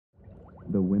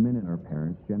The women in our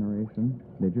parents' generation,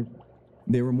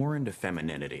 they were more into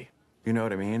femininity. You know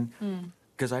what I mean?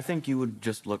 Because I think you would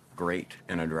just look great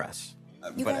in a dress.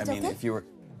 You but guys I mean, okay? if you were...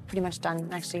 Pretty much done,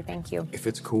 actually, thank you. If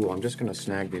it's cool, I'm just gonna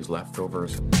snag these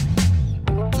leftovers.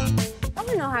 I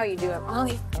don't know how you do it,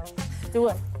 Molly. Do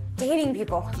what? Dating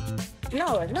people.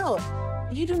 No.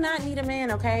 You do not need a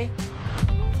man, okay?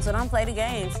 So don't play the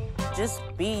games. Just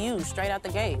be you, straight out the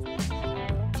gate.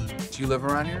 Do you live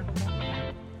around here?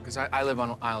 Because I live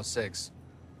on aisle 6.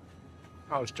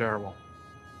 That was terrible.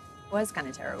 Was kind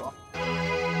of terrible.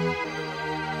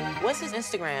 What's his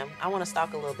Instagram? I want to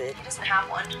stalk a little bit. He doesn't have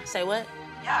one. Say what?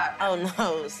 Yeah. Oh,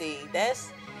 no, see,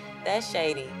 that's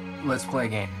shady. Let's play a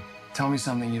game. Tell me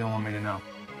something you don't want me to know.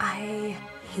 I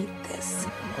hate this.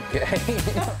 Okay.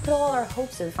 Put all our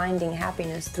hopes of finding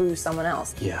happiness through someone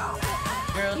else. Yeah.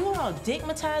 Girl, you all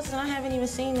digmatized and I haven't even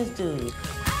seen this dude.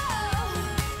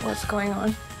 What's going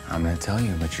on? I'm gonna tell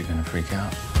you, but you're gonna freak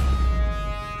out.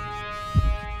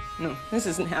 No, this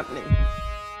isn't happening.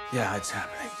 Yeah, it's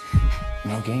happening.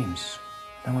 No games.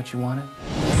 Know what you wanted?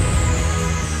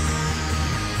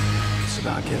 It's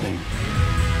about giving.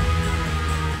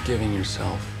 Giving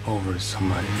yourself over to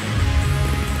somebody.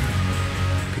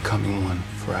 Becoming one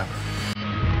forever.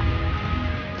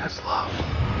 That's love.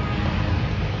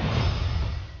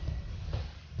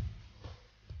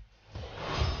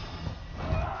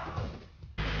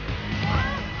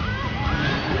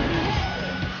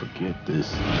 Forget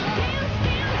this.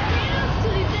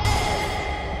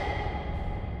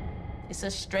 It's a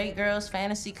straight girl's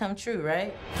fantasy come true,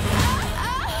 right?